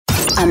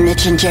A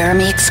Mitch and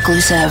Jeremy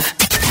exclusive.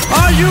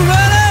 Are you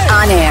ready?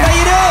 On air. How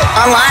you doing?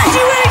 Online.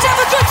 You ready to have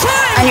a good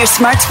time? On your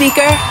smart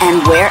speaker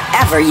and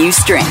wherever you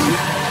stream.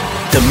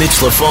 The Mitch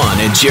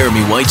LaFon and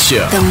Jeremy White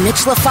Show. The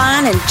Mitch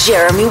LaFon and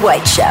Jeremy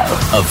White Show.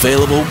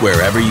 Available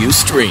wherever you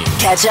stream.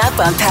 Catch up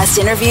on past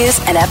interviews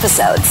and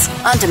episodes.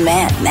 On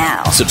demand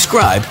now.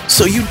 Subscribe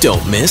so you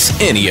don't miss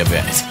any of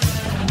it.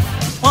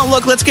 Well,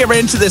 look, let's get right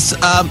into this.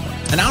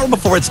 An hour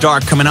before it's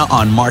dark, coming out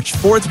on March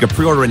 4th. You can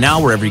pre-order it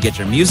now wherever you get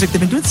your music.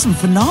 They've been doing some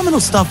phenomenal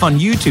stuff on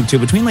YouTube, too,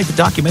 between like the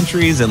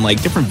documentaries and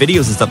like different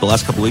videos and stuff the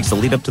last couple of weeks to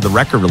lead up to the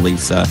record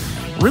release.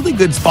 Really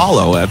good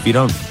follow. If you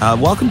don't,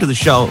 welcome to the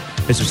show,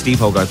 Mr. Steve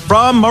Hogarth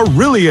from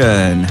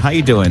Marillion. How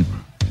you doing?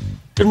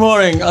 Good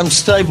morning. I'm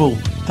stable.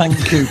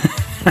 Thank you.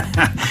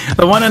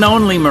 The one and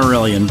only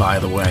Marillion, by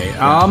the way.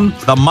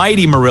 The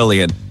mighty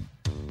Marillion.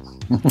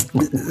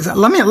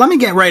 Let me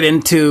get right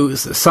into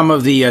some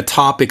of the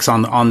topics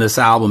on this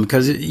album,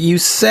 because you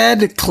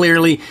said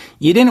clearly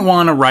you didn't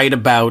want to write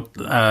about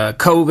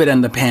COVID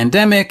and the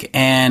pandemic,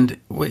 and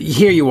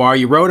here you are.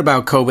 You wrote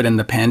about COVID and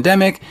the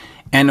pandemic,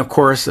 and of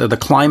course the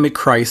climate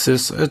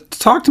crisis.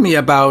 Talk to me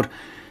about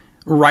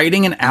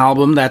writing an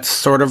album that's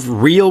sort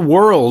of real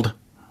world,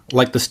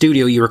 like the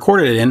studio you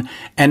recorded it in,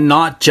 and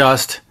not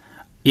just,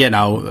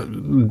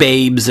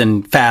 babes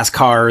and fast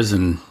cars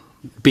and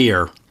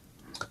beer.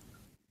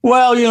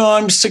 Well,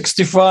 I'm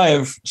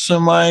 65, so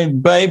my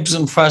babes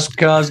and fast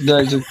cars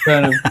days are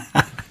kind of...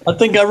 I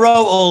think I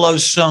wrote all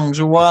those songs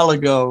a while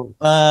ago,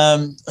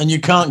 and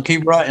you can't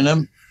keep writing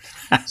them.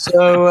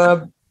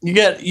 So you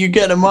get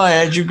to my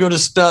age, you've got to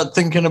start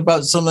thinking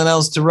about something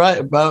else to write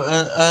about,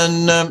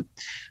 and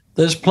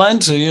there's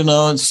plenty.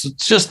 It's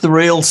just the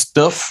real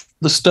stuff,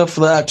 the stuff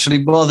that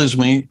actually bothers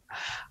me.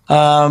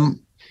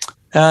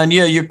 And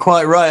yeah, you're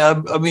quite right.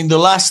 I mean, the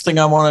last thing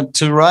I wanted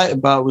to write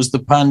about was the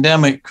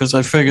pandemic, because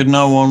I figured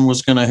no one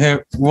was going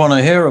to want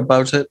to hear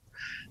about it.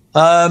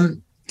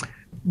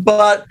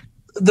 But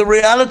the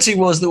reality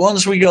was that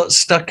once we got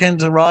stuck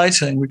into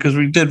writing, because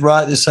we did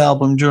write this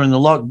album during the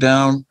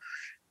lockdown,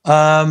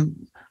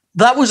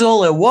 that was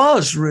all there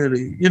was,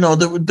 really.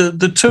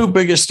 The two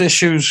biggest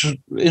issues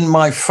in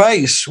my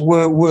face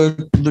were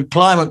the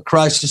climate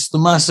crisis, the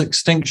mass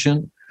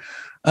extinction,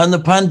 and the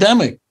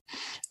pandemic.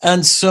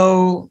 And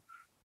so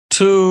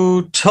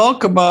to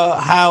talk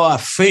about how I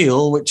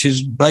feel, which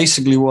is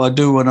basically what I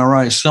do when I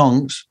write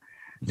songs,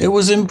 it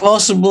was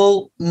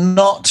impossible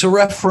not to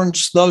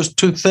reference those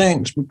two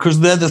things, because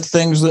they're the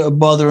things that are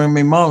bothering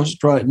me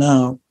most right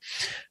now.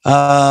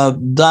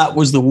 That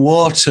was the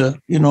water,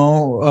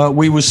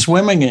 we were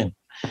swimming in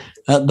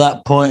at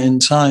that point in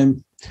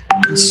time.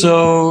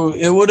 So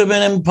it would have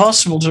been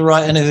impossible to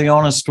write anything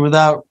honest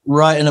without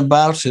writing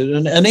about it.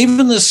 And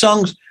even the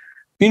songs,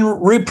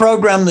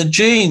 Reprogram the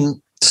Gene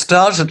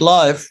started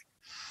life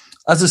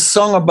as a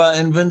song about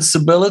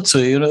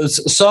invincibility. It's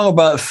a song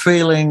about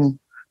feeling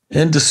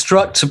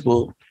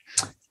indestructible.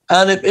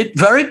 And it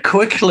very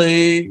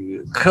quickly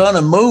kind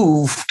of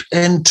moved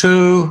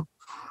into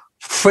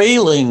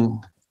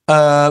feeling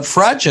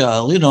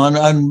fragile,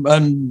 and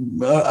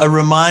a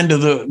reminder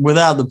that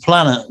without the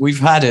planet, we've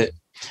had it.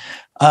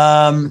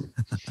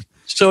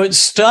 So it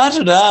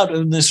started out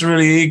in this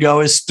really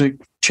egoistic,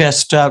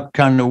 chest out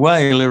kind of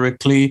way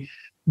lyrically,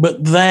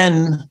 but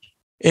then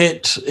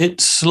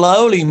it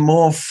slowly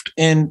morphed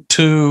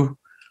into,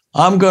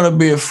 I'm going to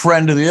be a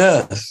friend of the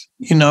earth,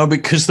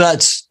 because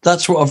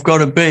that's what I've got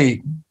to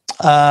be.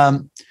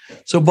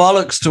 So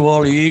bollocks to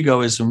all the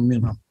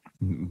egoism,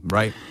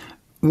 Right.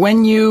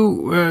 When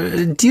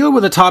you deal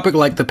with a topic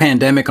like the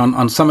pandemic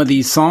on some of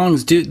these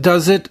songs,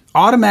 does it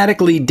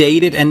automatically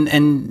date it?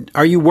 And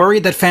are you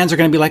worried that fans are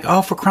going to be like,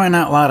 oh, for crying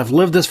out loud, I've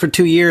lived this for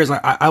 2 years.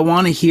 I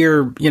want to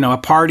hear, a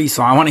party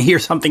song. I want to hear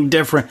something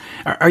different.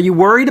 Are you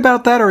worried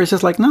about that? Or is it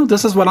just like, no,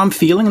 this is what I'm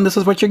feeling and this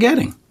is what you're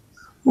getting?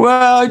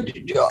 Well,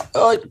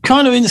 I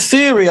kind of in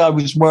theory, I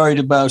was worried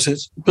about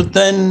it. But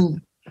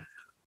then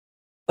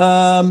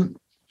I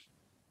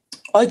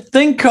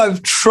think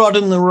I've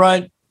trodden the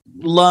right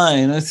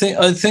line. I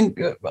think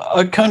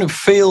I kind of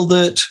feel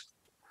that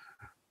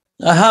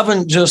I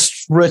haven't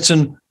just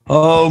written,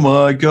 oh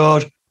my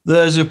God,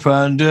 there's a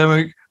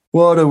pandemic,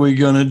 what are we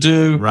gonna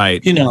do?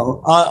 Right.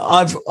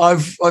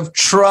 I've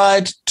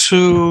tried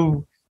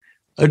to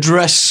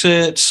address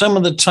it some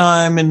of the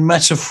time in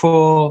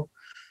metaphor,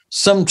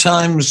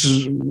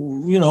 sometimes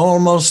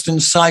almost in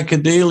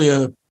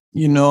psychedelia.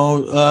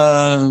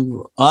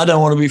 I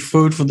don't want to be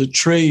food for the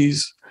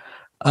trees.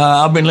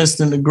 I've been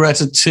listening to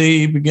Greta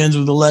T, begins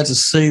with the letter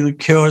C. The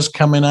cure is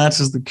coming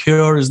at us. The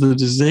cure is the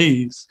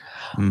disease.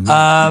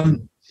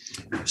 Mm-hmm.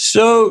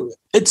 So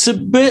it's a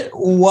bit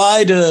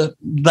wider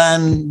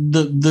than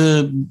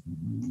the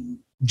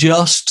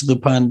just the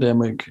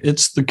pandemic.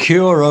 It's the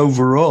cure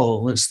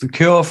overall. It's the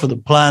cure for the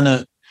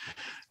planet.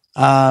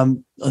 I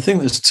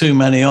think there's too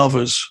many of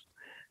us.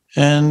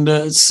 And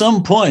at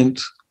some point,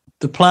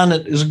 the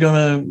planet is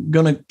gonna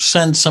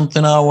send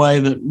something our way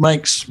that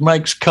makes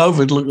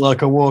COVID look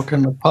like a walk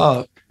in the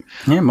park.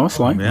 Yeah, most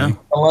likely. Yeah.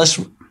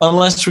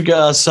 unless we get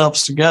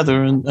ourselves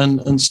together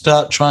and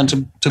start trying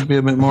to be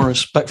a bit more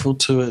respectful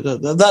to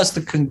it. That's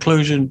the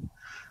conclusion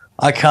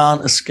I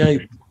can't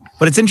escape.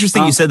 But it's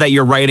interesting you said that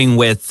you're writing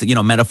with,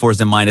 metaphors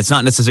in mind. It's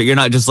not necessarily, you're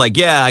not just like,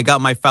 yeah, I got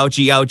my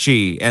Fauci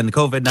ouchie and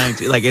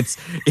COVID-19. Like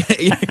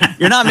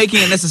you're not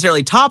making it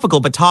necessarily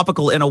topical, but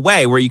topical in a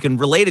way where you can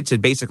relate it to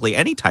basically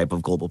any type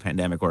of global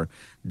pandemic or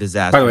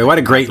disaster. By the way, what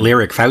a great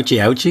lyric. Fauci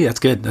ouchie. That's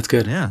good. That's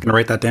good. Yeah. I'm going to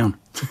write that down.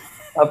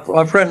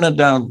 I've written it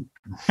down.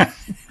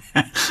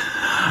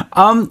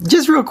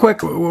 Just real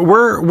quick,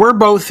 we're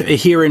both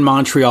here in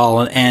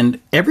Montreal, and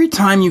every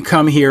time you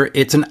come here,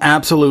 it's an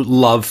absolute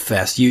love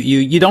fest.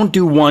 You don't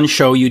do one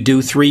show, you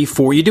do 3,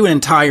 4, you do an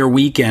entire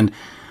weekend.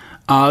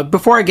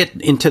 Before I get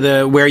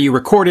into where you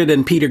recorded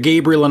and Peter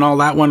Gabriel and all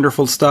that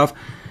wonderful stuff,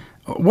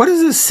 what does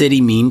this city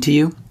mean to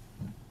you?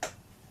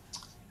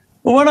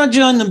 Well, when I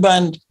joined the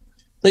band,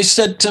 they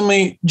said to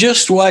me,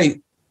 just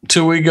wait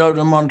till we go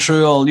to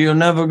Montreal. You're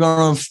never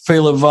going to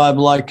feel a vibe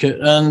like it.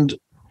 And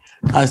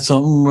I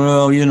thought,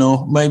 well,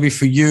 maybe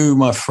for you,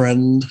 my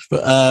friend,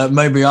 but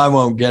maybe I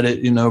won't get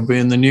it,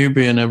 being the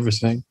newbie and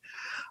everything.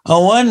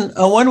 And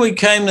when we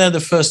came there the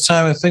first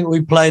time, I think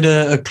we played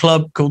a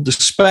club called the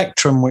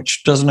Spectrum,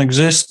 which doesn't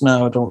exist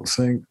now, I don't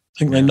think. I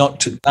think they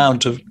knocked it down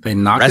to... They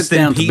knocked it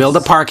down to build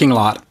a parking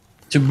lot.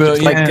 To build,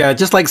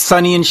 just like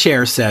Sonny and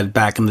Cher said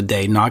back in the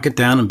day, knock it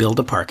down and build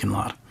a parking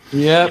lot.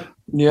 Yep.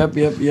 Well,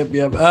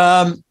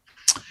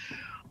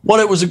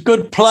 it was a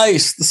good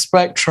place, the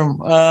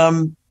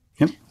Spectrum.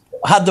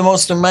 Had the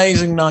most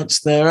amazing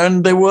nights there,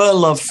 and they were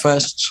love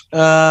fests.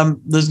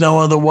 There's no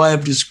other way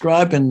of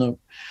describing them.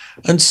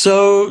 And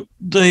so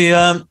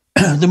the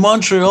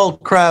Montreal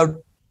crowd,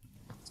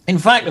 in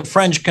fact, the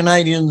French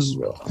Canadians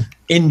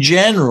in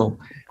general,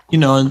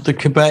 and the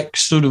Quebec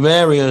sort of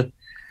area,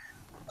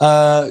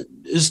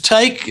 has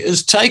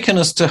taken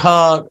us to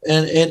heart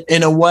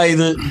in a way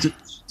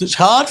that's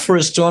hard for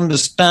us to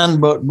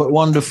understand, but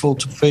wonderful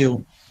to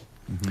feel.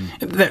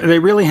 Mm-hmm. They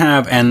really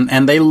have,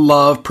 and they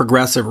love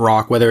progressive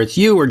rock, whether it's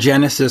you or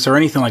Genesis or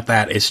anything like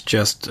that. It's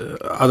just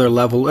other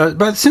level.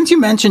 But since you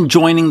mentioned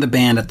joining the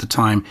band at the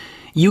time,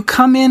 you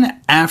come in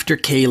after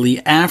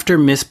Kaylee, after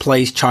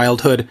Misplaced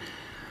Childhood.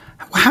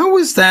 How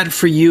was that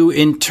for you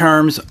in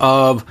terms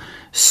of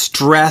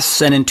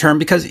stress and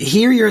because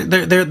here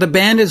the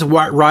band is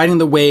riding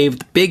the wave,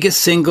 the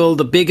biggest single,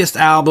 the biggest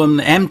album,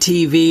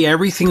 MTV,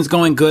 everything's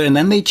going good, and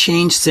then they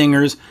change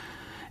singers.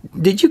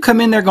 Did you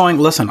come in there going,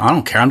 listen, I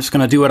don't care, I'm just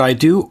going to do what I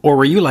do? Or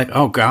were you like,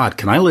 oh, God,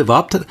 can I live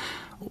up to...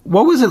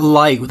 What was it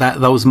like,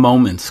 those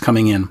moments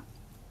coming in?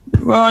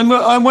 Well,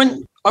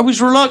 I was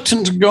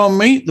reluctant to go and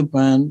meet the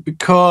band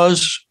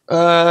because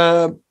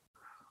I'd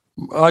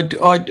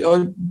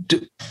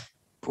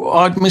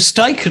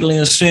mistakenly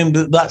assumed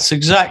that that's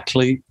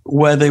exactly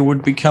where they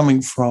would be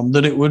coming from,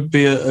 that it would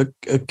be a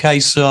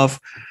case of,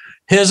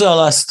 here's our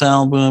last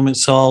album, it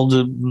sold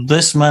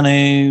this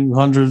many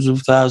hundreds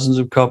of thousands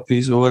of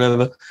copies or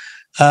whatever,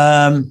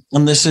 and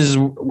this is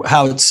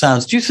how it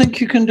sounds. Do you think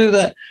you can do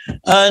that?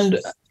 And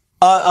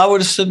I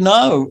would have said,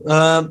 no,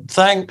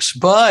 thanks,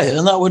 bye.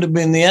 And that would have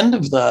been the end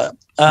of that.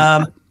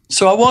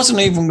 So I wasn't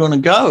even going to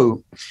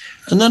go.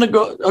 And then I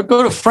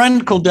got a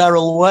friend called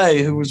Daryl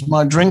Way, who was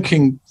my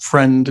drinking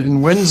friend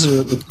in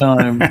Windsor at the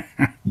time.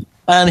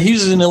 And he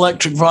was an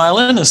electric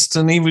violinist,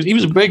 and he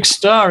was a big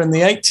star in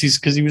the 80s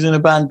because he was in a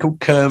band called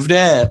Curved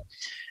Air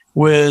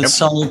with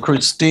Sonia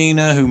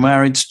Christina, who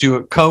married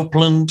Stuart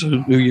Copeland,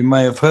 who you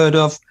may have heard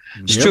of.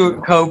 Yep.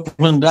 Stuart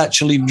Copeland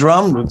actually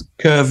drummed with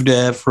Curved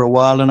Air for a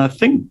while, and I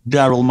think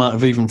Daryl might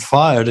have even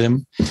fired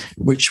him,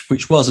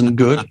 which wasn't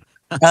good.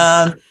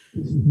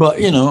 But,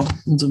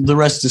 the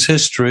rest is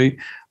history.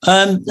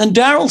 And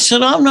Daryl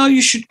said, oh, no,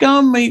 you should go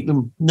and meet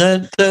them.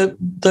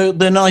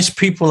 They're nice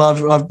people.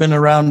 I've been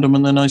around them,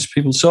 and they're nice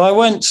people. So I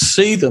went to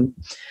see them.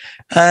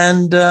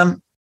 And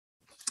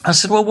I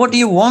said, well, what do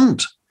you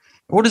want?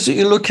 What is it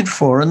you're looking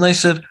for? And they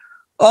said,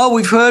 oh,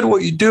 we've heard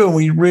what you do, and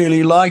we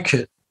really like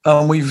it.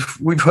 And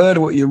we've heard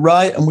what you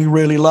write, and we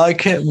really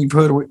like it. And we've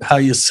heard how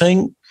you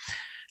sing.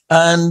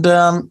 And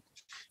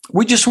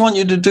we just want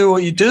you to do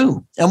what you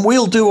do. And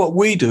we'll do what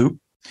we do.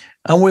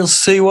 And we'll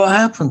see what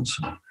happens.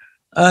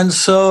 And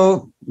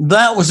so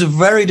that was a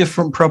very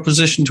different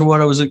proposition to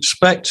what I was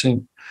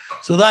expecting.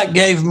 So that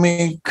gave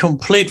me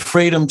complete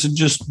freedom to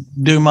just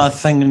do my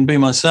thing and be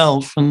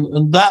myself.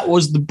 And that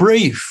was the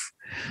brief.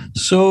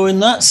 So in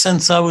that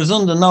sense, I was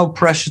under no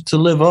pressure to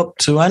live up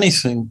to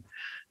anything.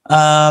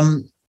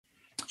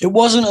 It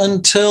wasn't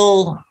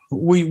until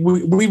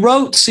we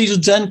wrote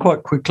Season's End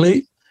quite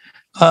quickly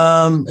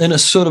in a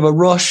sort of a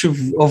rush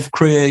of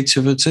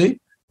creativity.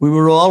 We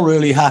were all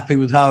really happy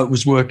with how it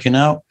was working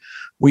out.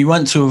 We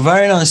went to a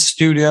very nice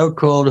studio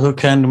called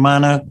Hook End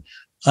Manor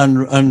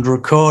and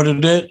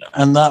recorded it,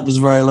 and that was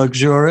very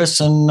luxurious.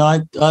 And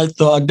I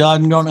thought I'd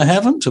died and gone to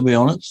heaven, to be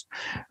honest.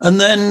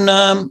 And then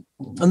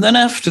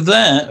after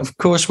that, of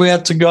course, we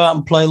had to go out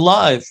and play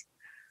live.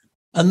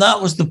 And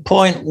that was the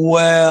point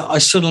where I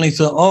suddenly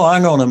thought, oh,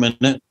 hang on a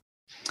minute.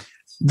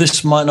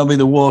 This might not be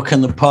the walk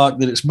in the park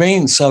that it's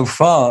been so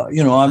far.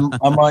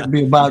 I might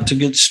be about to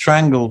get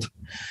strangled.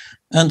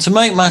 And to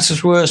make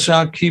matters worse,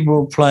 our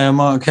keyboard player,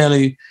 Mark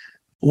Kelly,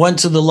 went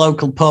to the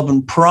local pub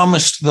and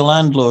promised the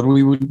landlord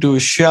we would do a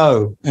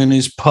show in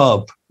his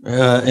pub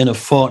in a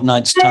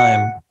fortnight's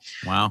time.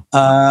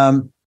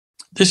 Wow.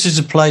 This is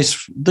a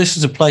place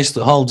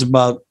that holds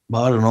about,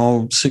 I don't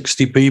know,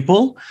 60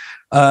 people.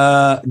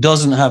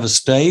 Doesn't have a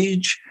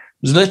stage.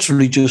 It's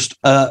literally just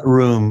a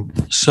room.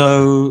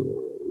 So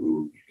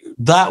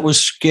that was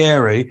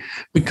scary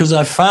because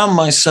I found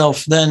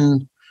myself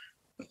then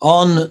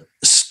on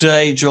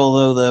stage,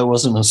 although there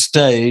wasn't a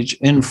stage,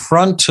 in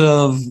front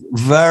of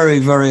very,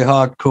 very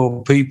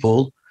hardcore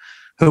people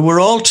who were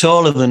all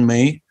taller than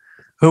me,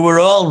 who were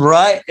all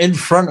right in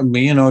front of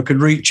me. You know,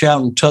 could reach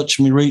out and touch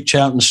me, reach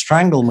out and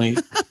strangle me.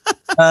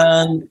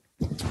 And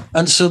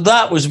so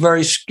that was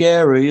very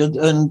scary.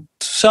 And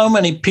so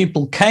many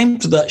people came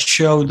to that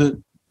show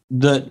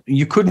that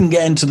you couldn't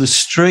get into the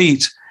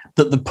street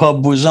that the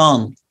pub was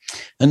on.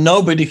 And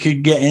nobody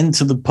could get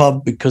into the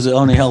pub because it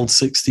only held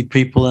 60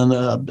 people and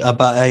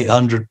about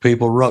 800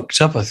 people rocked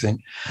up, I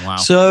think. Wow.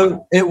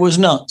 So it was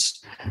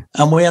nuts.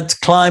 And we had to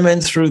climb in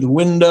through the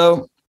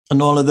window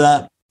and all of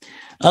that.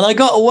 And I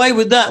got away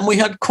with that. And we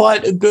had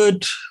quite a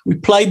good, we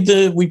played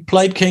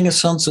King of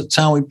Sunset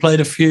Town. We played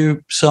a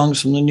few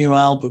songs from the new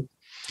album.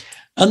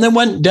 And then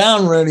went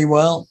down really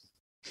well.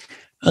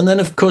 And then,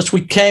 of course,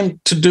 we came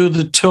to do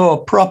the tour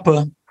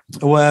proper,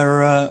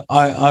 where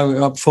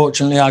I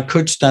fortunately I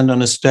could stand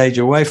on a stage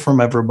away from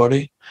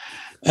everybody.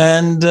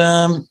 And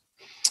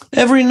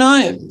every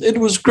night, it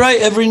was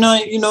great. Every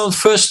night, you know, the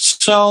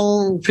first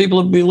song, people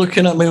would be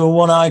looking at me with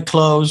one eye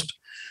closed.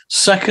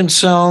 Second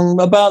song,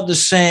 about the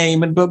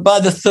same. But by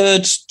the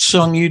third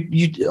song,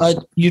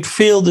 you'd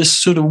feel this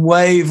sort of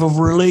wave of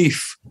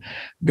relief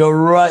go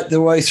right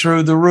the way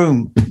through the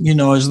room, you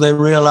know, as they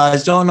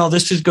realized, oh, no,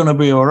 this is going to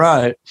be all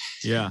right.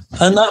 Yeah.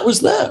 And that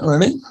was that,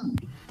 really.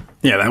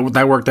 Yeah,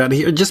 that worked out.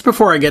 Just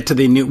before I get to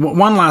the new,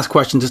 one last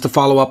question, just to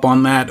follow up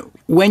on that.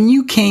 When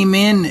you came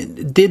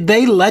in, did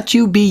they let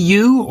you be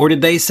you, or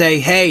did they say,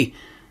 hey,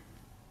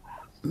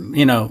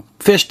 you know,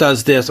 Fish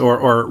does this,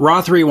 or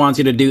Rothery wants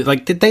you to do,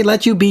 like, did they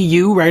let you be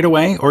you right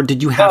away, or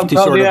did you have to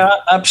sort of? Yeah,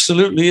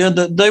 absolutely. Yeah,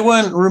 they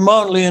weren't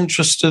remotely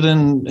interested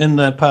in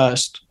their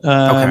past.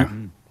 Okay.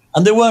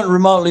 And they weren't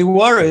remotely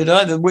worried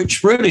either,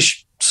 which really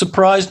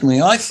surprised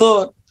me. I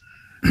thought,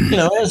 you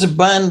know, there's a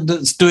band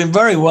that's doing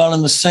very well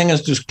and the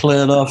singer's just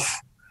cleared off.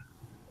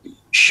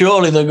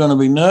 Surely they're going to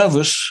be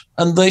nervous.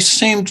 And they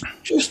seemed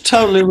just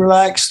totally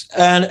relaxed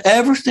and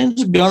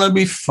everything's going to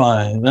be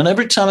fine. And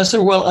every time I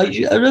said, well,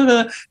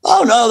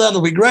 oh, no,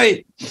 that'll be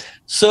great.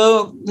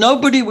 So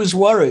nobody was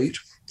worried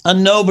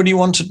and nobody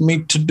wanted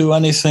me to do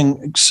anything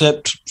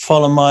except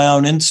follow my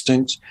own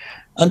instincts.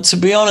 And to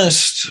be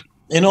honest,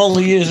 in all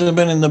the years I've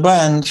been in the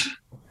band,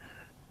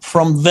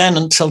 from then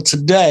until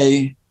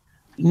today,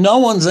 no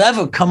one's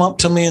ever come up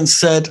to me and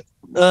said,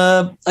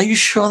 are you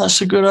sure that's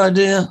a good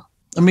idea?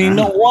 I mean,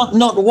 not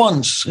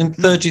once in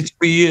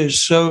 33 years.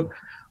 So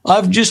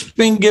I've just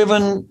been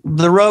given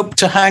the rope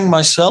to hang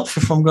myself,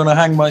 if I'm going to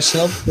hang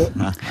myself.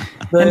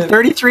 In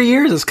 33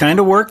 years, it's kind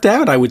of worked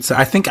out, I would say.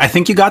 I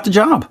think you got the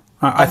job.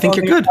 I think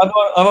you're good.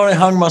 I've only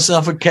hung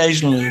myself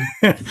occasionally.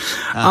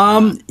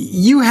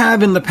 You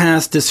have in the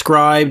past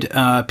described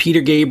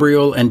Peter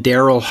Gabriel and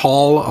Daryl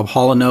Hall of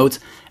Hall & Oates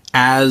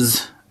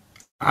as,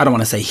 I don't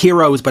want to say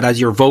heroes, but as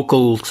your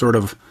vocal sort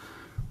of,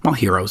 well,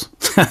 heroes,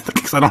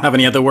 because I don't have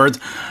any other words.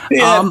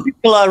 Yeah,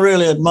 people I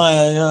really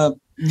admire.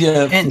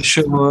 For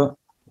sure.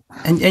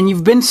 And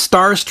you've been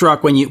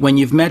starstruck when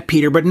you've met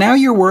Peter, but now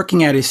you're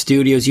working at his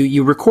studios.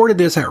 You recorded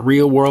this at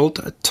Real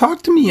World.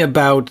 Talk to me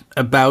about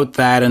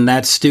that and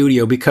that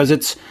studio, because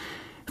it's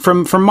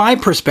from my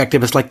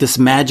perspective, it's like this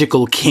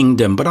magical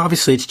kingdom, but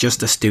obviously it's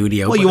just a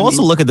studio. Well, you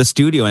also look at the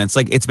studio and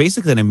it's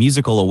basically a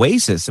musical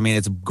oasis. I mean,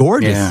 it's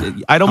gorgeous. Yeah.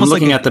 I'm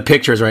looking at the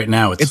pictures right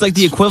now. It's like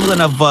the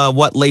equivalent of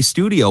what Lay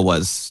Studio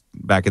was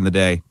back in the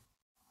day.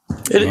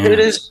 It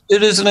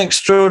is an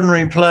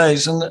extraordinary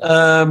place, and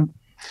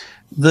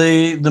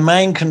the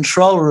main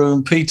control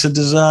room Peter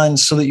designed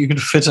so that you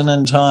could fit an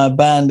entire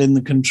band in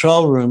the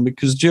control room,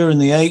 because during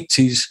the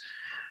 80s,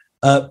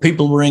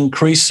 people were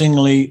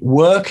increasingly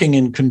working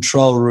in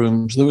control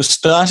rooms. They were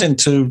starting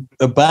to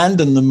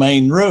abandon the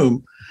main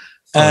room.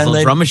 And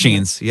those drum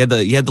machines. You had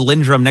the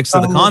Lindrum next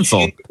to the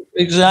console.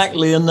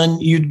 Exactly. And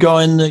then you'd go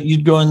in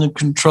the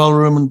control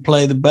room and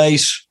play the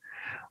bass.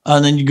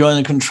 And then you go in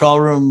the control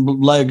room,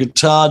 lay a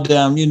guitar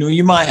down. You know,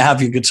 you might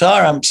have your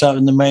guitar amps out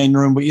in the main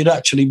room, but you'd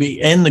actually be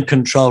in the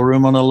control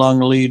room on a long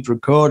lead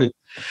recording.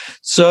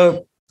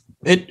 So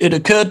it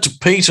occurred to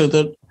Peter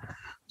that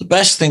the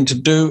best thing to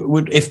do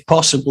would, if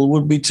possible,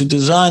 would be to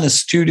design a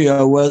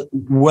studio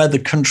where the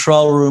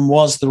control room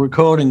was the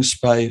recording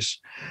space.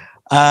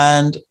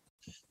 And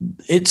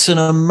it's an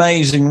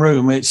amazing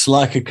room. It's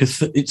like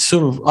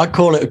I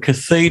call it a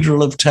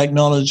cathedral of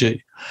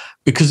technology,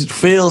 because it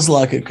feels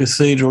like a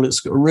cathedral. It's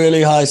got a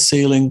really high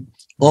ceiling.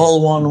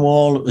 All one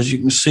wall, as you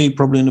can see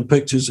probably in the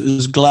pictures,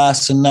 is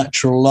glass and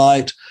natural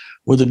light,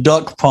 with a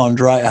duck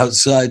pond right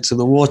outside, so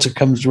the water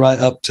comes right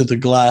up to the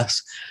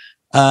glass.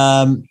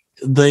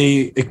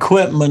 the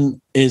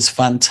equipment is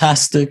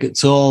fantastic.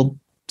 It's all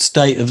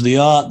state of the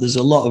art. There's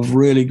a lot of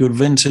really good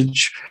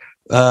vintage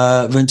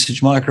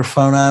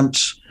microphone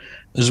amps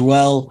as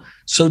well.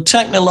 So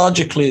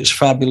technologically, it's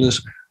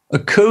fabulous.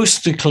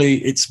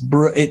 Acoustically,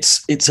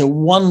 it's a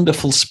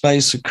wonderful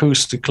space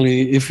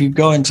acoustically. If you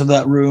go into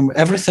that room,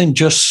 everything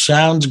just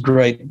sounds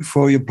great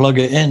before you plug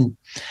it in.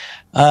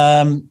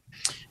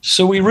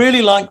 So we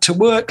really like to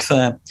work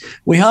there.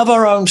 We have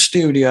our own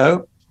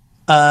studio,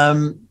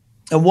 and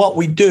what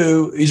we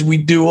do is we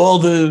do all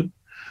the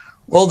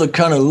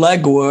kind of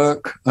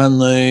legwork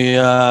and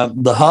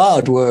the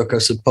hard work, I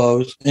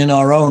suppose, in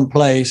our own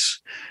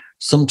place,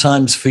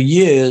 sometimes for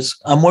years.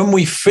 And when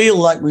we feel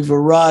like we've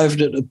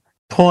arrived at a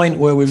point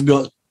where we've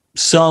got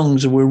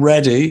songs and we're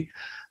ready,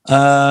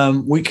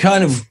 we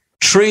kind of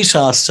treat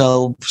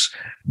ourselves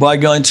by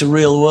going to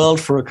real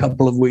world for a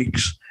couple of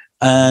weeks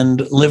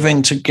and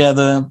living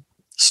together,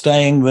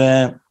 staying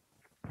there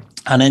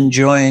and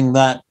enjoying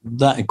that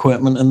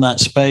equipment and that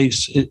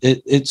space.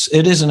 It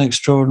is an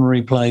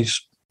extraordinary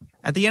place.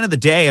 At the end of the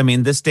day, I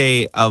mean, this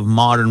day of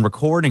modern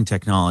recording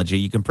technology,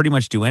 you can pretty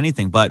much do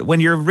anything. But when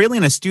you're really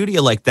in a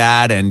studio like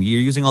that and you're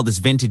using all this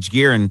vintage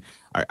gear, and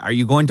are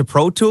you going to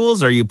Pro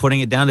Tools or are you putting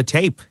it down to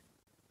tape?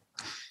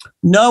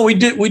 No, we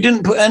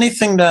didn't put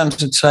anything down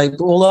to tape.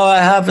 Although I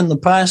have in the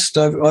past,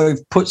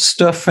 I've put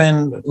stuff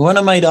in. When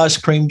I made Ice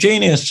Cream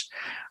Genius,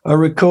 I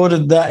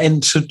recorded that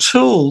into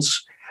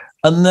Tools.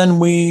 And then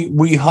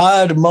we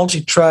hired a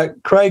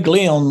multi-track. Craig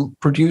Leon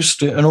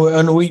produced it,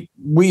 and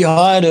we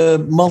hired a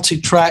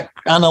multi-track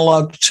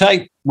analog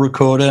tape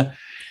recorder,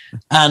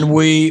 and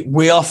we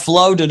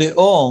offloaded it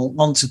all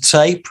onto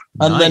tape,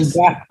 and Nice.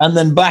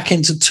 then back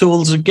into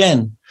Tools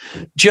again,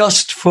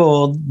 just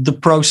for the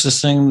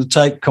processing, the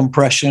tape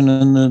compression,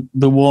 and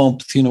the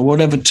warmth. You know,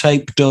 whatever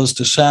tape does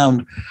to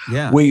sound.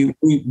 Yeah. We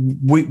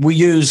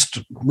used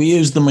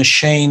the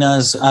machine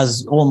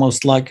as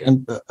almost like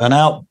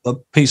a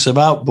piece of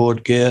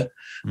outboard gear,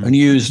 and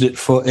used it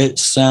for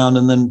its sound,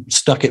 and then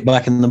stuck it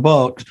back in the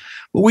box.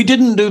 But we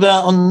didn't do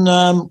that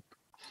on.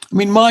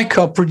 Mike,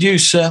 our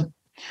producer,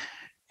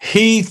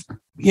 he,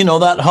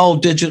 that whole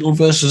digital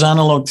versus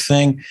analog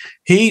thing.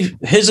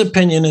 His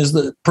opinion is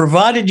that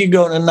provided you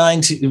go to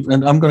 90,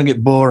 and I'm going to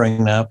get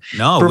boring now.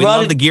 No, we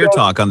love the gear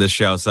talk on this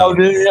show. So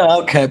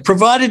okay.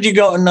 Provided you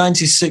go to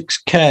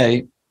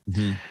 96K,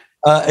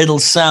 it'll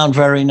sound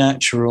very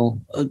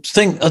natural. I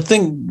think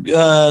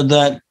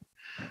that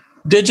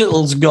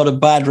digital's got a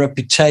bad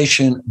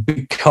reputation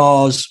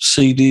because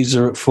CDs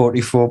are at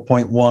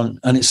 44.1,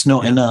 and it's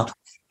not enough.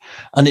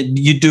 And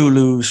you do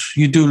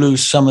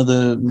lose some of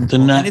the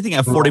anything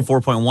at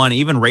 44.1,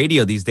 even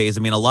radio these days.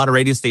 I mean, a lot of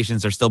radio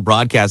stations are still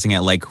broadcasting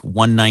at like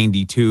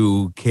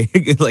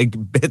 192K, like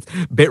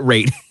bit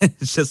rate.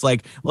 It's just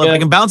like, well, if I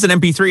can bounce an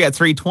MP3 at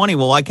 320,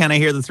 well, why can't I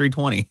hear the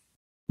 320?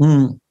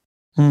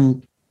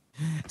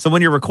 So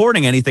when you're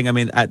recording anything, I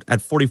mean, at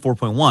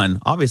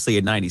 44.1, obviously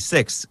at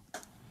 96,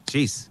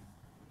 geez.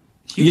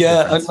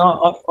 Yeah, and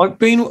I've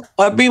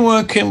been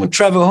working with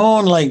Trevor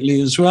Horn lately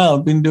as well.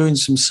 I've been doing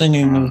some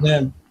singing with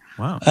him.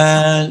 Wow.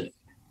 And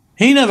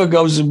he never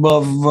goes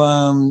above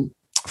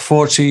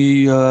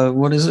 40,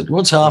 what is it?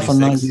 What's half 46. of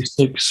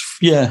 96?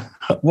 Yeah,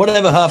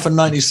 whatever half of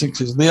 96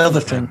 is, the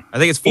other thing. I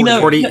think it's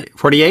 48?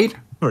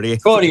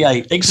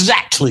 48,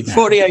 exactly,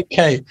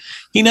 48K.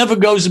 He never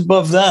goes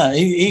above that.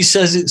 He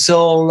says it's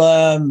all,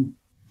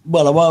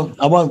 well,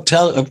 I won't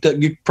tell.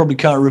 You probably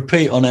can't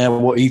repeat on air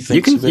what he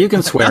thinks. You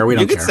can swear. We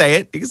don't care. You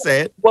can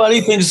say it. Well, he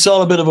thinks it's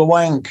all a bit of a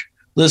wank,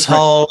 this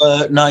whole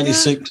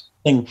 96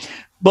 thing.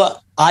 But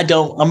I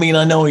don't. I mean,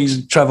 I know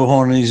he's Trevor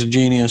Horn and he's a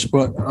genius,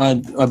 but I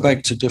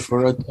beg to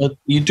differ.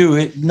 You do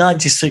it.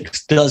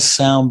 96 does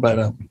sound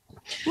better.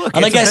 Look,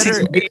 and I guess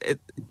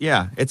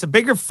it's a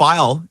bigger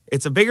file.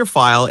 It's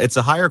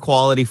a higher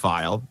quality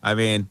file. I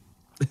mean,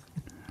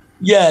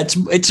 yeah, it's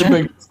a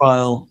big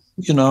file.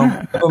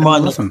 Never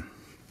mind.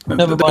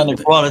 Never mind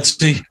the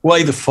quality.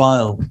 Weigh the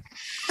file.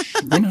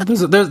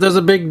 There's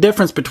a big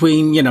difference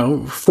between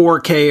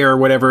 4K or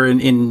whatever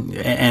and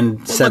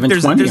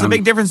 720. There's a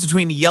big difference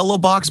between Yellow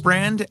Box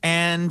brand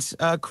and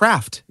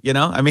Kraft.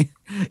 I mean,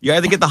 you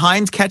either get the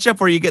Heinz ketchup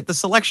or you get the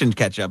Selection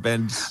ketchup.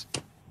 And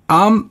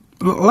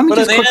let me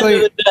just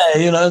quickly. At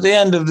the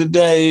end of the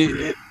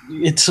day,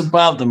 it's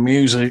about the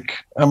music.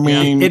 I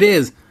mean, it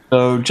is.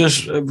 So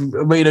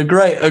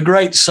a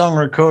great song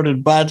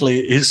recorded badly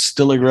is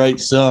still a great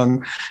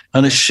song,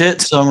 and a shit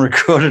song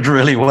recorded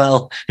really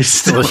well is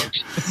still.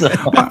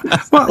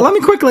 Well, let me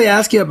quickly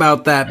ask you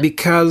about that,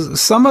 because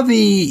some of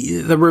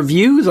the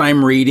reviews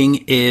I'm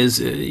reading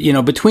is,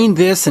 between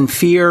this and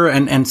Fear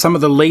and some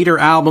of the later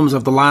albums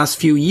of the last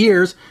few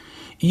years,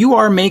 you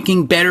are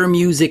making better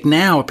music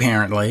now,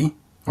 apparently,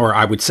 or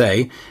I would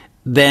say,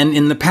 than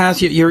in the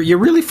past. You're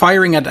really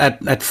firing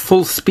at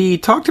full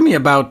speed. Talk to me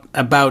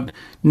about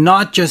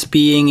not just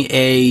being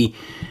a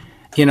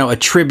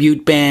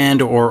tribute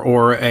band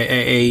or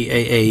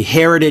a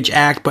heritage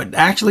act, but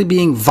actually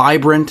being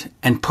vibrant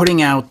and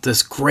putting out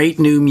this great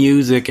new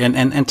music.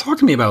 And talk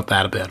to me about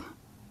that a bit.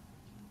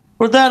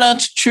 Well, that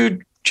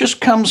attitude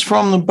just comes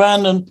from the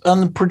band and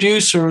the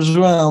producer as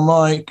well,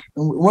 Mike.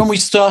 When we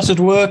started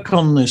work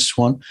on this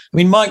one, I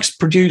mean, Mike's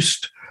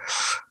produced,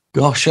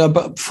 gosh,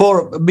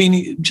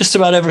 just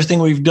about everything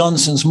we've done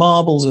since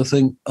Marbles. I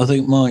think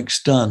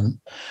Mike's done,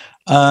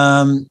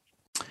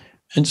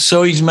 and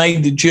so he's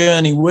made the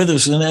journey with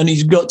us, and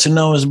he's got to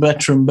know us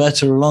better and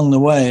better along the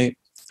way.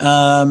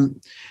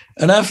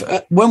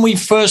 When we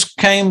first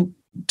came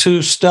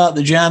to start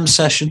the jam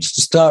sessions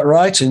to start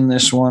writing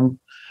this one,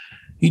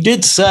 he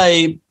did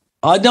say,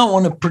 I don't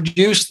want to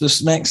produce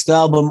this next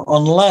album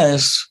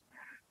unless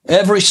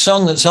every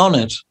song that's on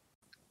it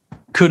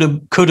could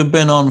have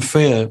been on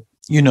Fear,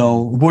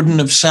 wouldn't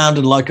have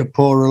sounded like a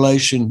Poor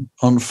Relation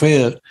on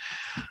Fear.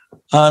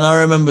 And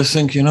I remember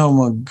thinking, oh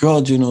my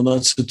God,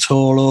 that's a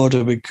tall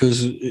order,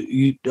 because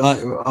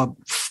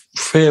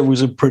Fear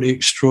was a pretty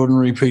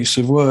extraordinary piece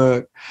of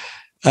work,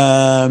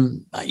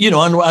 and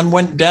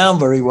went down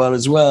very well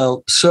as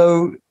well.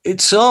 So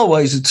it's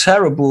always a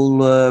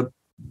terrible,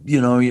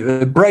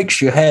 it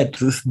breaks your head,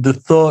 the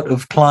thought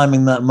of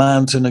climbing that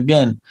mountain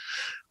again,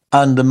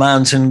 and the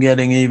mountain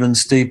getting even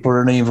steeper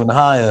and even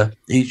higher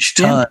each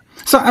time.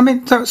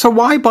 Yeah. So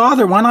why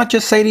bother? Why not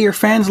just say to your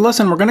fans,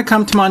 listen, we're going to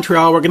come to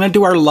Montreal, we're going to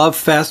do our Love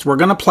Fest, we're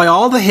going to play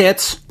all the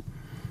hits,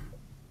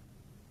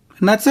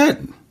 and that's it.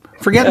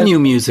 Forget new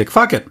music.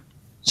 Fuck it.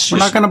 We're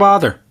not going to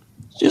bother.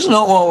 It's just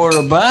not what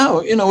we're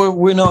about.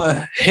 We're not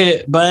a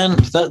hit band.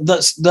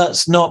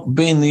 That's not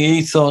been the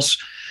ethos,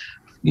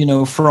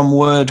 from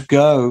word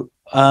go.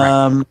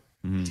 Right.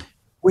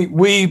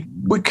 We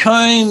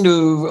kind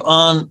of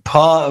aren't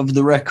part of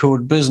the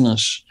record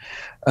business,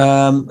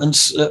 and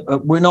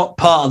we're not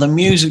part of the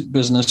music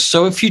business.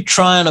 So if you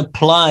try and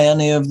apply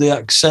any of the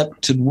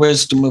accepted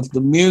wisdom of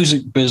the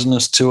music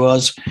business to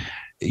us,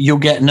 you'll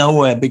get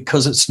nowhere,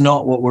 because it's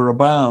not what we're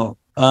about.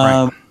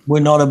 Right. We're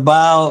not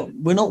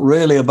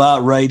really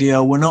about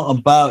radio. We're not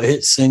about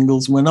hit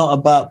singles. We're not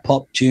about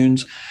pop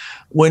tunes.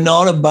 We're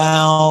not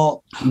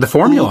about the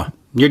formula.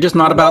 You're just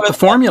not about the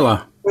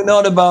formula. We're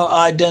not about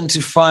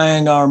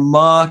identifying our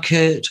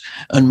market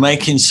and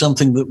making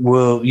something that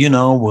will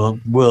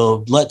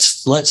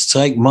let's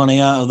take money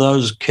out of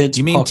those kids.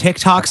 You mean pockets.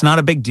 TikTok's not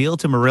a big deal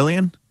to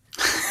Marillion?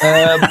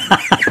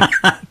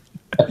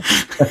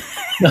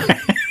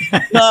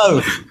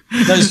 No.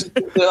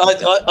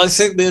 I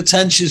think the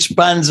attention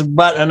span's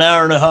about an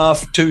hour and a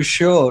half too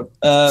short.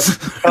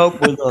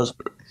 Cope with us.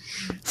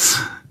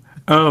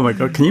 Oh my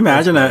God! Can you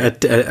imagine a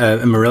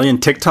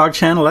Marillion TikTok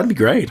channel? That'd be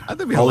great.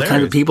 That'd be all hilarious.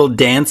 kinds of people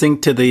dancing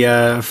to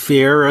the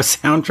Fear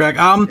soundtrack.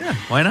 Yeah,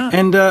 why not?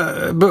 And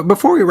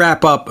before we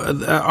wrap up,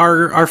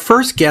 our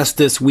first guest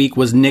this week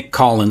was Nick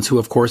Collins, who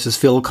of course is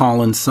Phil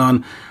Collins'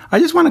 son. I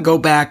just want to go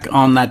back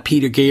on that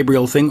Peter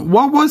Gabriel thing.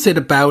 What was it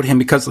about him?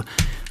 Because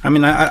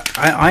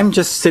I'm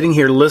just sitting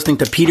here listening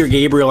to Peter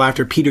Gabriel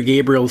after Peter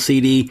Gabriel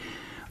CD.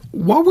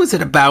 What was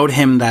it about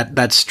him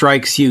that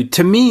strikes you?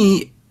 To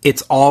me,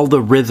 it's all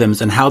the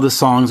rhythms and how the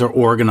songs are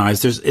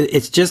organized.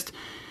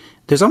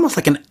 There's almost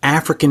like an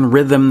African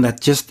rhythm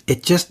that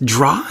just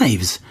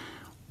drives.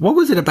 What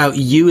was it about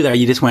you that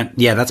you just went,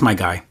 yeah, that's my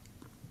guy?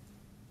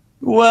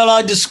 Well,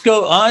 I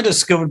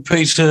discovered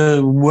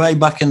Peter way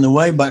back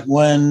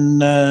when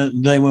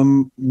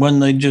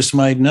they just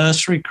made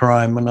Nursery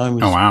Crime, when I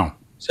was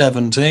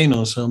 17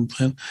 or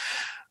something.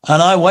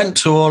 And I went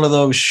to all of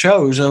those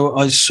shows.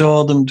 I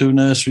saw them do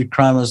Nursery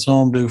Crime, I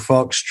saw them do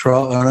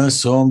Foxtrot, and I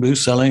saw them do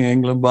Selling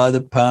England by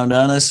the Pound,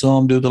 and I saw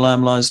them do The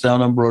Lamb Lies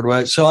Down on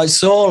Broadway. So I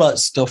saw all that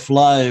stuff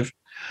live.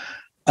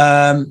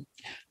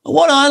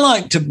 What I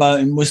liked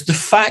about him was the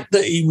fact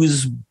that he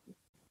was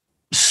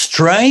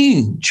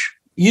strange.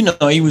 He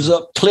was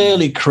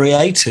clearly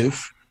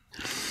creative.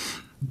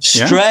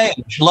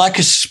 Strange, like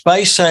a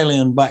space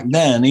alien back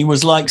then. He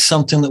was like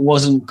something that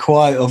wasn't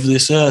quite of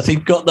this earth.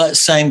 He'd got that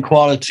same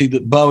quality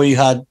that Bowie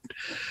had,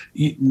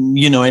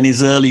 in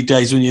his early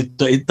days, when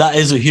that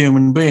is a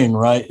human being,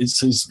 right?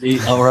 It's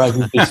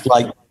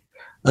like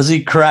as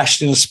he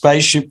crashed in a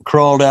spaceship,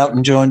 crawled out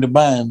and joined a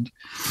band.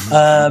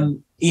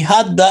 He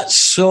had that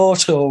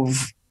sort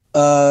of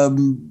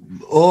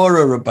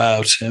aura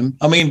about him.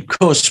 I mean, of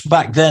course,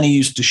 back then he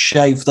used to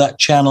shave that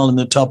channel in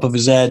the top of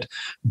his head,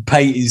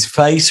 paint his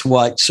face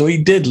white, so he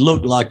did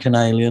look like an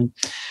alien.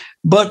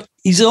 But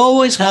he's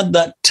always had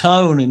that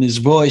tone in his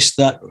voice,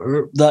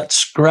 that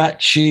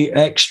scratchy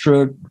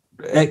extra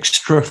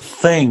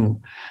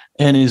thing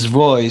in his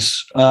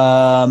voice.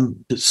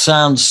 It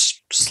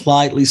sounds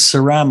slightly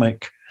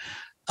ceramic.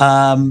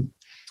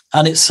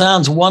 And it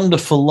sounds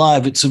wonderful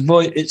live. It's a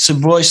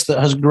voice that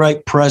has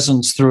great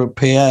presence through a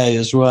PA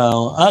as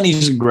well. And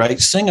he's a great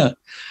singer.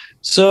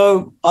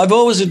 So I've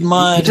always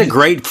admired... He's a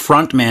great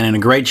frontman and a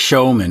great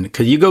showman,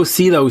 because you go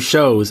see those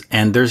shows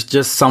and there's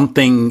just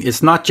something...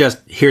 It's not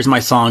just, here's my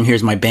song,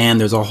 here's my band.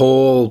 There's a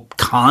whole...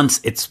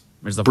 There's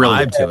a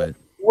vibe to it.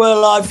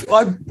 Well,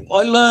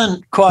 I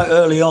learned quite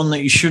early on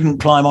that you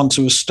shouldn't climb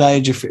onto a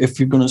stage if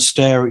you're going to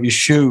stare at your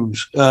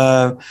shoes.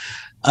 And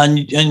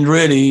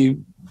really...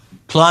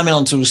 climbing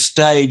onto a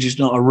stage is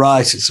not a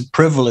right, it's a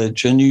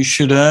privilege, and you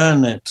should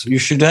earn it. You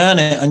should earn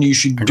it, and you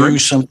should do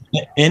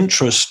something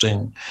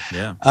interesting.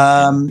 Yeah.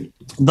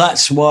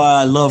 That's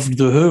why I loved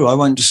The Who. I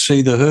went to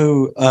see The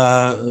Who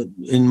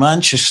in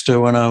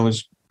Manchester when I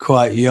was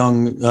quite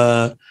young,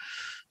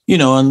 you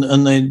know,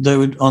 and they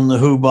were on the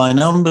Who by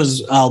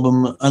Numbers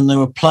album, and they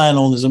were playing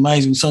all these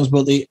amazing songs,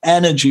 but the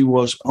energy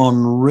was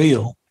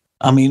unreal.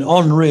 I mean,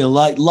 unreal,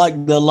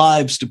 like their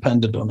lives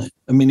depended on it.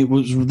 I mean, it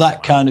was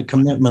that kind of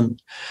commitment.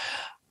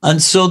 And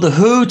so The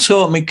Who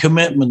taught me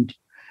commitment.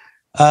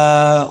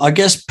 I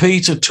guess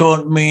Peter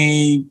taught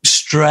me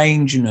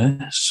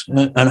strangeness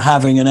and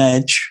having an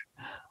edge.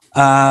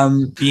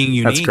 Being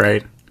unique. That's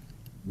great.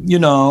 You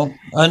know,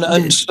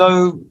 and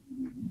so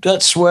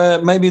that's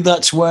where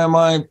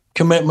my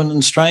commitment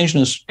and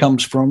strangeness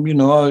comes from. You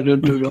know,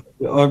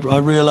 I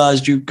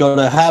realized you've got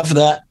to have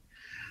that,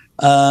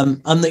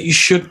 and that you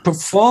should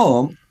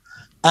perform.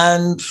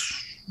 And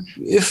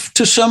if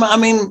to some, I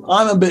mean,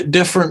 I'm a bit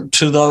different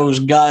to those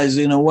guys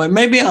in a way.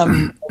 Maybe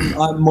I'm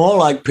more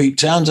like Pete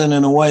Townsend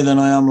in a way than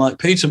I am like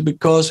Peter,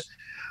 because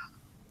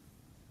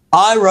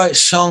I write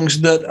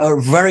songs that are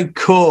very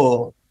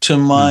core to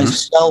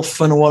myself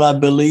and what I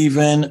believe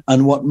in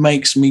and what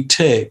makes me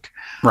tick.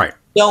 Right. I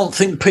don't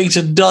think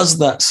Peter does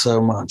that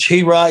so much.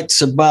 He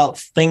writes about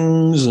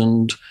things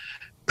and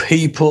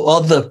people,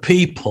 other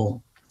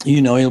people. You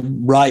know, he'll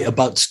write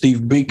about Steve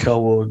Biko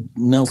or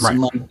Nelson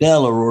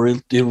Mandela, or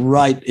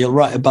he'll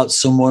write about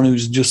someone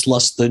who's just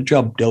lost their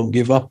job. Don't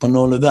give up and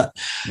all of that.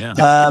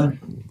 Yeah.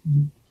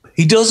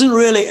 He doesn't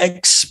really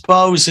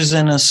expose his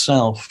inner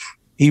self.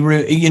 He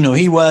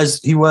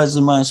wears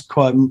the mask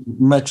quite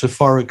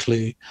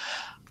metaphorically.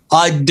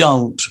 I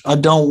don't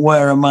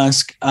wear a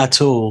mask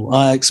at all.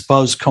 I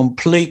expose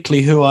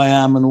completely who I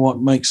am and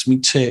what makes me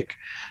tick.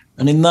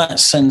 And in that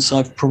sense,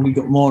 I've probably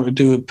got more to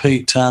do with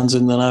Pete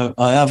Townsend than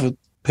I have with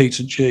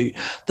Peter G.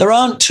 There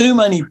aren't too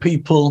many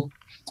people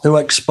who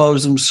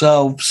expose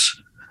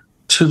themselves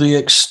to the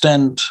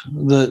extent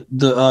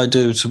that I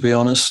do, to be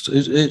honest.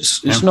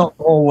 It's not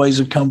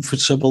always a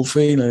comfortable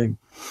feeling.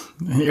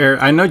 Here,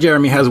 I know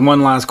Jeremy has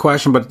one last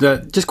question, but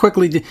just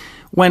quickly,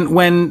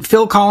 when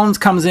Phil Collins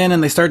comes in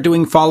and they start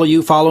doing Follow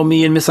You, Follow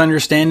Me and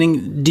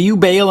Misunderstanding, do you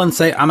bail and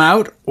say, I'm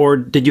out? Or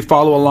did you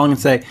follow along and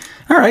say,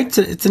 all right,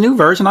 it's a new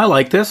version, I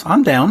like this,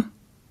 I'm down?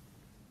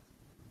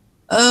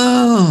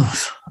 Oh,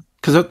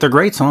 because they're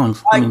great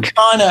songs. I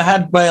kind of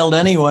had bailed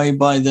anyway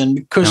by then,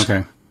 because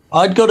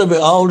I'd got a bit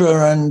older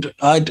and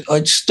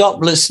I'd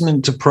stopped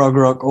listening to prog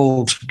rock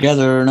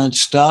altogether, and I'd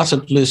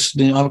started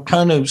listening. I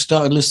kind of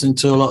started listening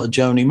to a lot of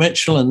Joni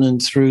Mitchell, and then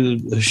through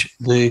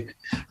the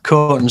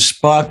Court and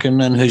Spark, and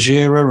then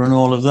Hajira and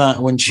all of that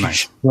when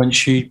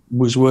she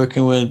was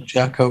working with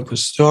Jaco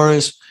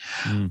Pastorius.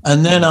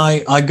 And then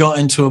I got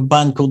into a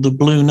band called the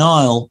Blue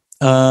Nile,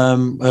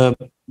 an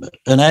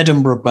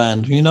Edinburgh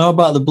band. You know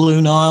about the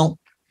Blue Nile?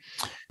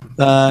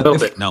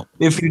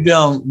 If you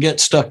don't, get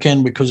stuck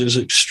in, because it's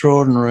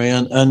extraordinary.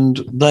 And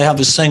they have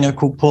a singer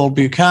called Paul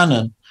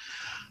Buchanan.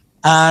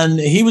 And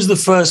he was the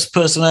first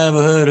person I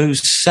ever heard who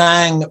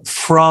sang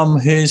from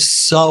his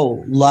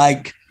soul,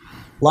 like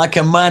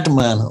a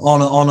madman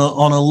on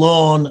a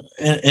lawn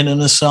in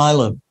an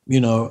asylum, you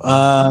know,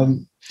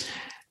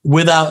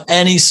 without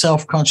any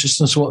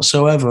self-consciousness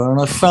whatsoever.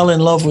 And I fell in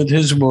love with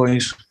his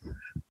voice.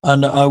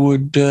 And I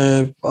would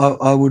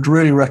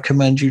really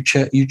recommend you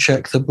check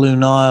the Blue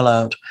Nile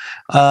out.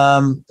 I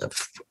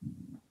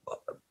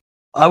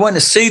went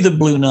to see the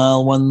Blue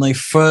Nile when they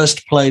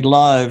first played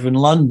live in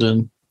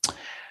London,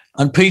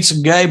 and Peter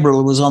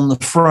Gabriel was on the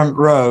front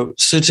row,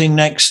 sitting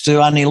next to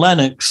Annie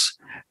Lennox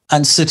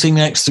and sitting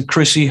next to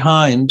Chrissie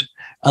Hynde,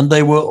 and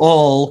they were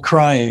all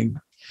crying.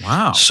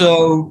 Wow!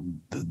 So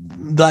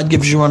that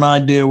gives you an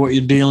idea what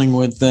you're dealing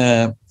with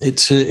there.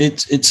 It's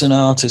an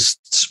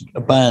artist's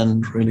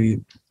band, really.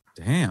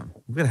 Damn,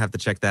 I'm gonna have to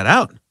check that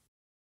out.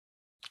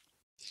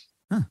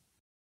 Huh.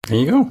 There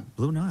you go.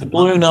 Blue Nile.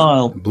 Blue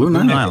Nile. Blue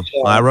Nile.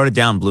 Well, I wrote it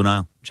down. Blue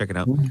Nile. Check it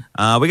out.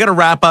 We got to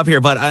wrap up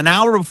here, but an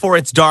hour before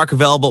it's dark,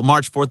 available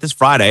March 4th this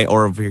Friday,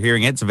 or if you're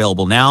hearing it, it's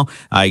available now.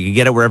 You can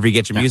get it wherever you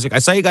get your music. I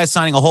saw you guys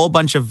signing a whole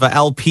bunch of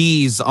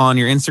LPs on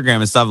your Instagram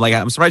and stuff. Like,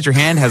 I'm surprised your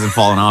hand hasn't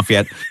fallen off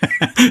yet.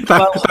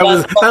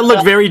 that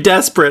looked very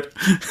desperate.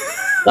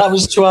 That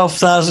was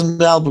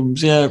 12,000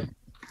 albums. Yeah,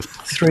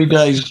 3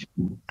 days.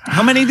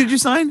 How many did you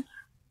sign?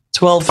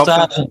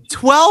 12,000.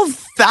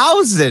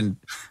 12,000.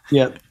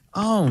 Yep.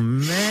 Oh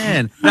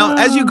man! Now,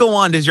 as you go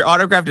on, does your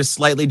autograph just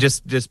slightly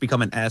just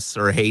become an S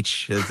or a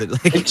H? Is it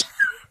like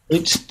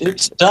it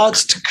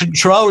starts to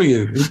control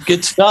you?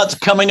 It starts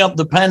coming up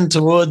the pen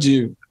towards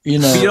you. You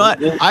know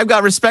what? I've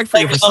got respect for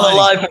you for signing. It takes on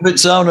a life of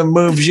its own and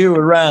moves you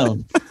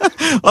around.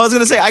 Well, I was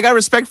going to say, I got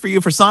respect for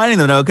you for signing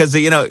them, though, because,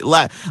 you know,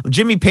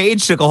 Jimmy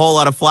Page took a whole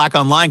lot of flack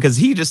online because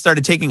he just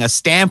started taking a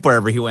stamp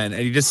wherever he went,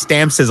 and he just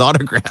stamps his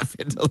autograph.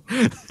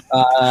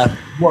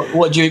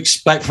 What do you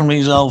expect from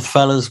these old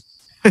fellas?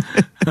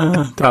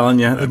 Telling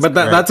you,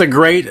 that's a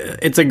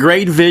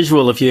great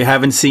visual if you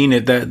haven't seen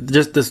it. That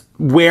just this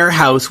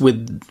warehouse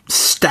with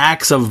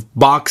stacks of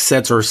box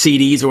sets or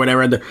CDs or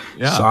whatever.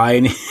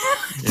 Sign.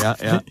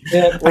 Yeah.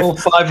 All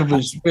 5 of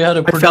us. We had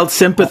I felt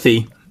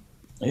sympathy.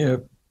 Yeah.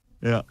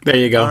 There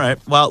you go. All right.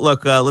 Well,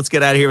 look, let's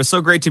get out of here. It was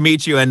so great to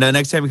meet you. And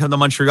next time you come to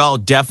Montreal,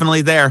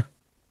 definitely there.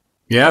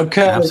 Yeah.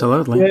 Okay.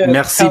 Absolutely. Yeah.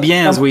 Merci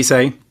bien, as we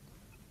say.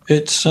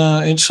 It's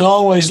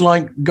always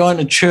like going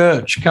to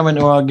church, coming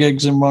to our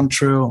gigs in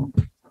Montreal.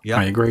 Yeah,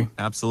 I agree.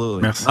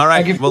 Absolutely. Merci. All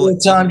right. Thank you for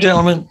the time,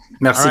 gentlemen.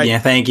 Merci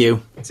bien. Thank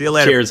you. See you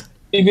later. Cheers.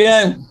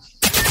 bien.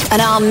 An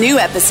all-new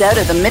episode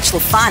of The Mitch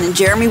LaFon and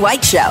Jeremy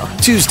White Show.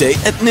 Tuesday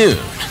at noon.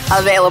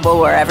 Available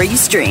wherever you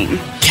stream.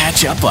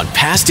 Catch up on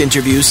past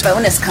interviews,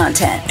 Bonus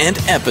content, and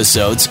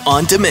episodes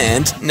on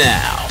demand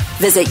now.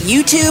 Visit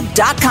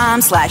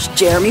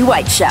youtube.com/Jeremy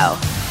White Show.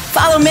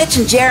 Follow Mitch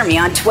and Jeremy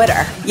on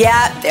Twitter.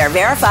 Yeah, they're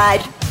verified.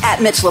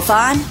 @Mitch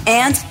LaFon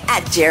and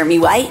 @Jeremy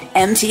White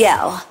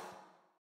MTL.